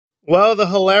Well, the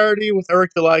hilarity with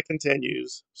Eric Delay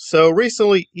continues. So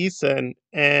recently, Ethan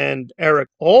and Eric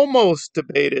almost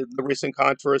debated the recent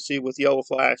controversy with Yellow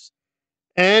Flash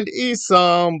and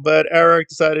Esam, but Eric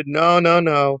decided, no, no,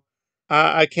 no.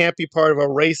 I can't be part of a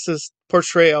racist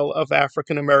portrayal of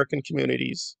African American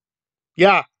communities.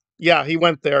 Yeah, yeah, he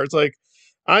went there. It's like,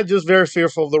 I'm just very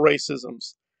fearful of the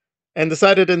racisms. And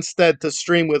decided instead to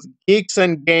stream with Geeks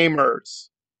and Gamers.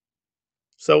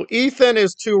 So Ethan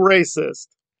is too racist.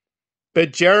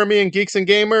 But Jeremy and Geeks and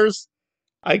Gamers,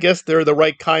 I guess they're the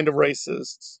right kind of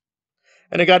racists.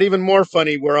 And it got even more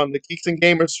funny where on the Geeks and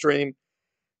Gamers stream,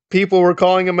 people were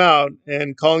calling him out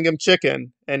and calling him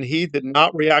chicken, and he did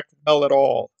not react well at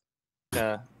all.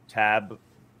 Tab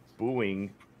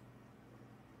booing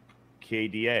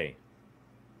KDA.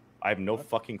 I have no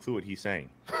fucking clue what he's saying.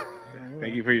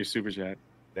 Thank you for your super chat.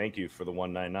 Thank you for the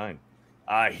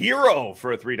 $1.99. Hero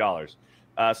for $3.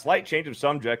 Slight change of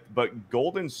subject, but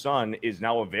Golden Sun is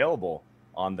now available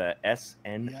on the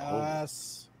SNO.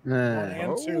 Yes.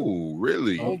 Oh,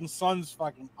 really? Golden Sun's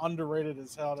fucking underrated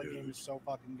as hell. That game is so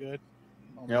fucking good.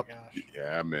 Oh my gosh.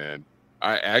 Yeah, man.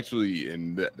 I actually,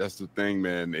 and that's the thing,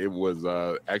 man. It was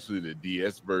actually the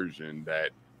DS version that,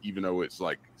 even though it's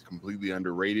like completely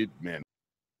underrated, man.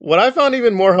 What I found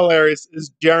even more hilarious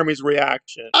is Jeremy's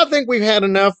reaction. I think we've had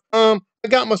enough. I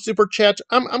got my super chat.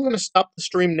 I'm going to stop the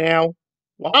stream now.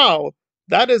 Wow,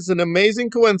 that is an amazing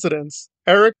coincidence.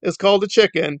 Eric is called a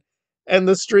chicken, and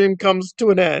the stream comes to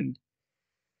an end.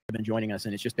 Been joining us,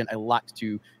 and it's just been a lot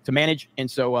to manage. And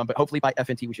so, but hopefully by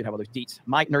FNT we should have all those deets.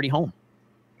 My nerdy home.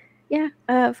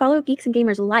 Yeah, follow Geeks and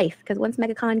Gamers Life, because once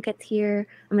MegaCon gets here,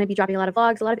 I'm going to be dropping a lot of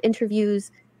vlogs, a lot of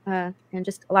interviews, and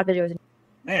just a lot of videos.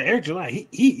 Man, Eric July,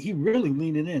 he really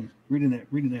leaning in,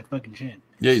 reading that fucking chant.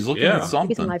 Yeah, he's looking at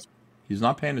something. He's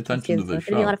not paying attention to the show. It's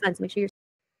going to be a lot of fun, so make sure you're...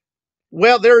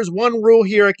 Well, there is one rule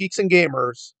here at Geeks and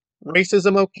Gamers.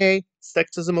 Racism okay,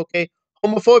 sexism okay,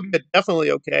 homophobia definitely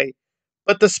okay,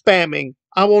 but the spamming,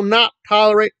 I will not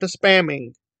tolerate the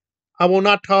spamming. I will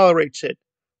not tolerate it.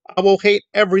 I will hate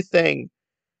everything,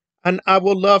 and I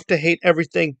will love to hate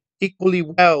everything equally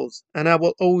well, and I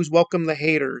will always welcome the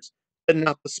haters, but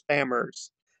not the spammers.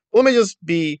 Let me just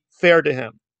be fair to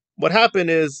him. What happened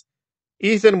is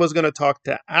Ethan was going to talk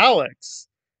to Alex,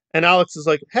 and Alex is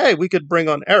like, hey, we could bring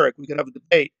on Eric. We could have a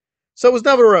debate. So it was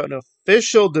never an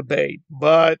official debate,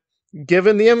 but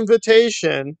given the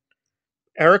invitation,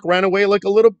 Eric ran away like a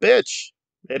little bitch.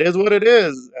 It is what it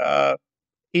is.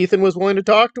 Ethan was willing to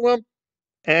talk to him,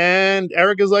 and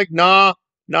Eric is like, nah,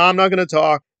 I'm not going to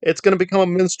talk. It's going to become a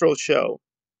minstrel show.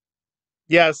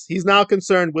 Yes, he's now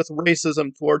concerned with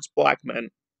racism towards black men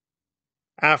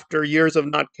after years of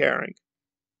not caring.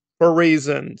 For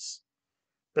reasons.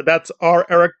 But that's our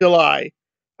Eric Delay,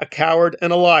 a coward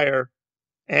and a liar,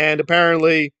 and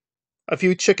apparently a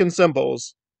few chicken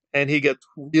symbols, and he gets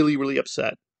really, really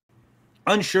upset.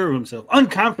 Unsure of himself,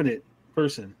 unconfident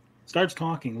person, starts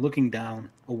talking, looking down,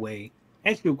 away.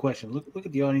 Ask you a question. Look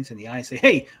at the audience in the eye. Say,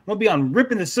 hey, I'm going to be on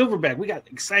Ripping the Silverback. We got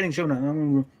exciting show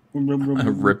now.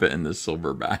 Rip it in the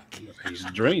silverback. He's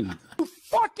drained. You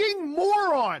fucking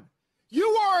moron! You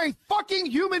are a fucking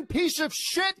human piece of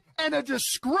shit and a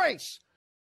disgrace!